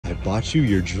bought you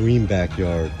your dream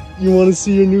backyard. You want to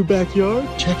see your new backyard?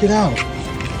 Check it out.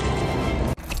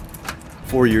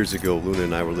 4 years ago, Luna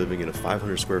and I were living in a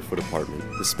 500 square foot apartment.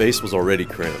 The space was already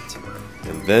cramped.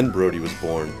 And then Brody was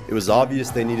born. It was obvious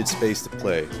they needed space to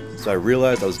play, so I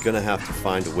realized I was gonna have to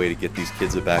find a way to get these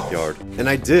kids a backyard. And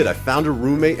I did. I found a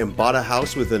roommate and bought a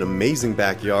house with an amazing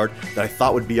backyard that I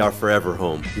thought would be our forever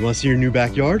home. You want to see your new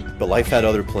backyard? But life had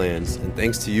other plans, and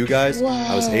thanks to you guys,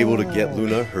 I was able to get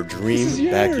Luna her dream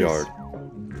backyard.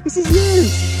 This is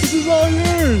yours! This is all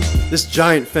yours! This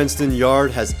giant fenced-in yard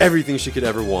has everything she could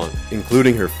ever want,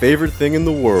 including her favorite thing in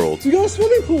the world. We got a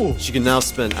swimming pool! She can now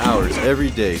spend hours every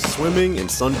day swimming and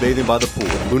sunbathing by the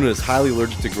pool. Luna is highly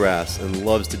allergic to grass and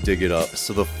loves to dig it up,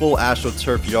 so the full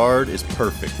AstroTurf yard is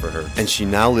perfect for her. And she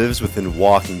now lives within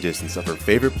walking distance of her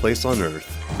favorite place on earth,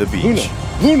 the beach.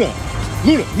 Luna!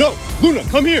 No! Luna,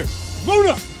 come here!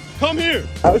 Luna! Come here!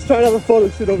 I was trying to have a photo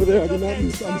shoot over there. I did not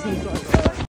use